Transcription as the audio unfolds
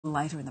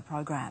later in the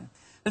program.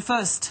 But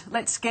first,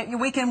 let's get your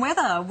weekend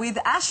weather with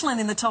Ashlyn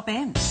in the top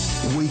end.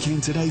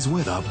 Weekend Today's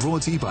weather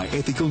brought to you by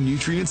Ethical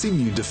Nutrients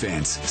Immune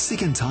Defence.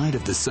 Sick and tired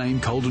of the same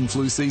cold and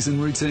flu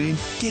season routine?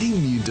 Get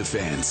Immune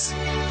Defence.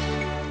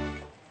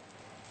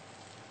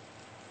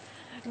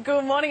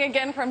 Good morning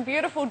again from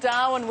beautiful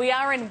Darwin. We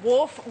are in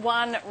Wharf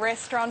One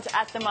restaurant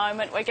at the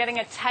moment. We're getting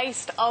a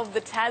taste of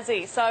the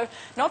Tassie. So,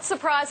 not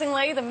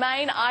surprisingly, the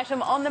main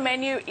item on the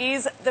menu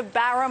is the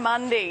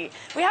barramundi.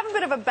 We have a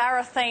bit of a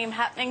Barra theme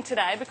happening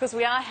today because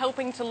we are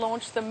helping to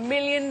launch the $1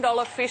 Million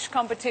Fish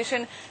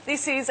competition.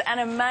 This is an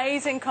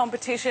amazing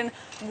competition.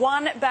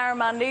 One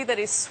barramundi that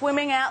is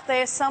swimming out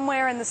there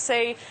somewhere in the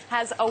sea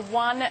has a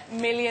 $1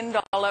 million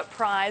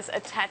prize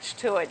attached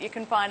to it. You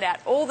can find out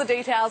all the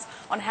details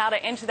on how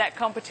to enter that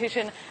competition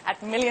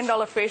at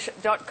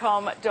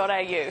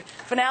milliondollarfish.com.au.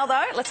 For now,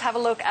 though, let's have a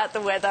look at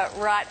the weather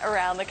right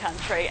around the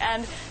country.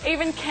 And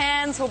even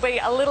Cairns will be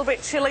a little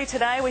bit chilly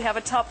today. We have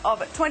a top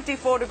of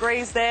 24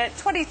 degrees there,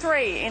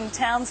 23 in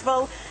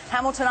Townsville.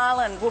 Hamilton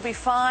Island will be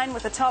fine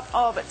with a top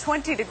of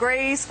 20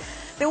 degrees.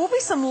 There will be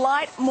some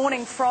light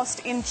morning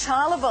frost in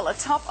Charleville, a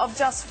top of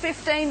just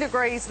 15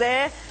 degrees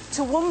there.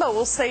 Toowoomba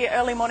will see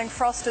early morning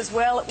frost as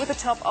well with a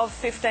top of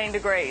 15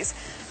 degrees.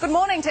 Good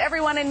morning to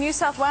everyone in New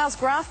South Wales.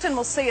 Grafton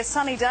will see a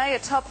sunny day, a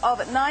top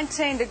of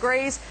 19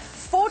 degrees.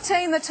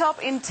 14 the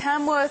top in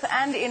Tamworth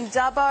and in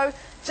Dubbo.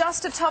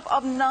 Just a top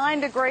of 9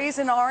 degrees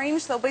in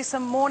Orange. There'll be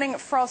some morning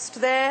frost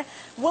there.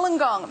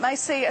 Wollongong may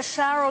see a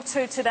shower or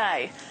two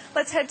today.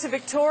 Let's head to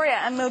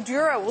Victoria, and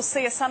Mildura will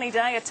see a sunny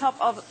day, a top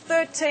of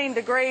 13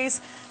 degrees.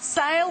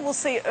 Sale will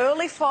see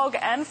early fog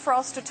and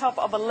frost, a top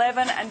of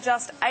 11, and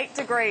just 8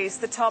 degrees,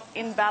 the top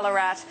in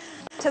Ballarat.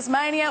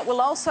 Tasmania will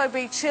also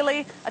be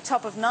chilly, a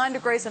top of 9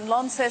 degrees in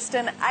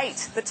Launceston,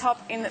 8 the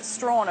top in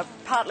Strawn, a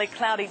partly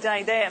cloudy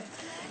day there.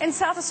 In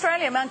South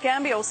Australia, Mount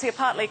Gambier will see a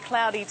partly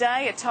cloudy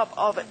day, a top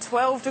of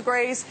 12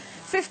 degrees.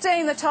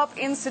 15 the top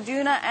in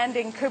Ceduna and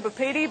in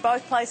Cooperative.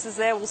 Both places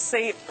there will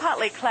see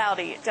partly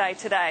cloudy day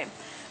today.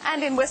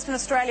 And in Western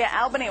Australia,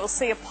 Albany will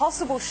see a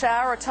possible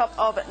shower, a top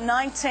of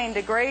 19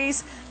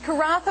 degrees.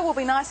 Karratha will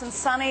be nice and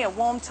sunny, a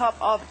warm top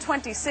of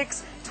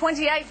 26.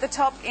 28 the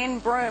top in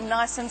Broome,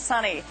 nice and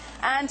sunny.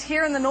 And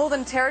here in the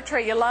Northern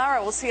Territory,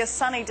 Yulara will see a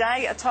sunny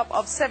day, a top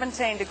of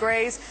 17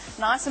 degrees.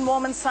 Nice and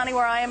warm and sunny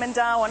where I am in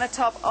Darwin, a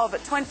top of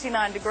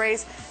 29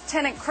 degrees.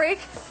 Tennant Creek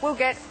will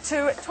get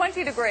to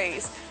 20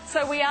 degrees.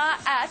 So we are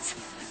at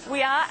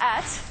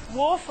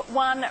Wharf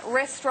One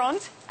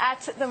restaurant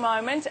at the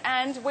moment,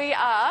 and we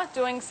are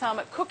doing some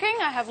cooking.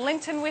 I have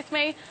Linton with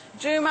me,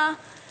 Juma.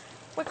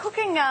 We're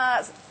cooking,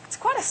 it's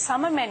quite a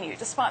summer menu,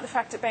 despite the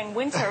fact it being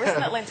winter,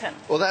 isn't it, Linton?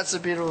 Well, that's the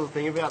beautiful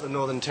thing about the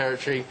Northern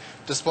Territory.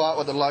 Despite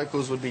what the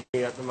locals would be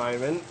doing at the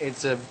moment,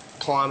 it's a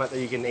climate that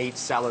you can eat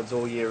salads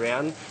all year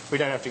round. We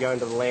don't have to go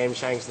into the lamb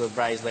shanks or the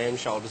braised lamb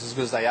shoulders as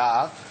good as they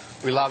are.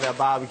 We love our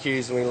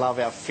barbecues and we love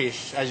our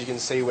fish. As you can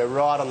see, we're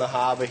right on the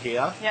harbour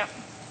here. Yep.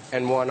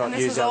 And why not use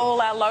this is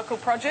all our local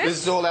produce?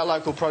 This is all our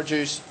local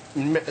produce,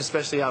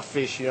 especially our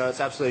fish. You know,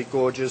 it's absolutely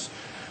gorgeous.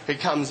 It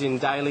comes in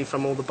daily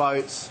from all the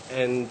boats,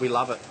 and we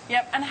love it.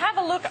 Yep, and have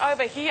a look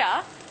over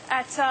here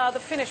at the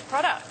finished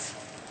product.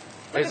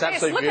 It's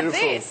absolutely beautiful. Look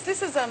at this.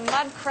 This is a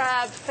mud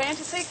crab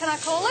fantasy, can I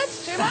call it,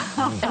 Juma?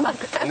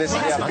 And this is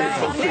our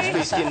beautiful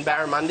crispy skin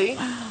barramundi.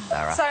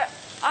 So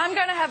I'm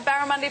going to have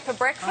barramundi for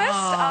breakfast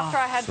after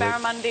I had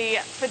barramundi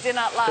for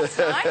dinner last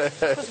night,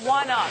 because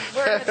why not?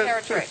 We're in the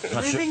Territory.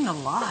 Living the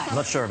life. I'm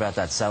not sure about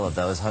that salad,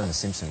 though. As Homer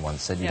Simpson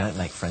once said, you don't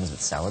make friends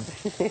with salad.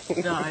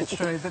 No,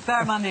 true. But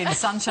barramundi and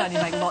sunshine, you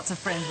make lots of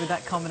friends with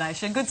that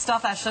combination. Good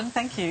stuff, Ashlyn.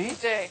 Thank you. You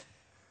do.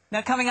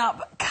 Now, coming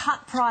up,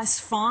 cut price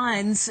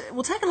fines.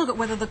 We'll take a look at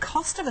whether the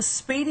cost of a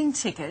speeding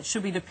ticket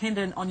should be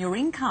dependent on your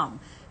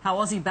income. How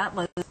Aussie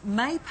battlers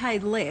may pay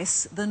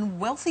less than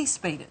wealthy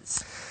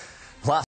speeders.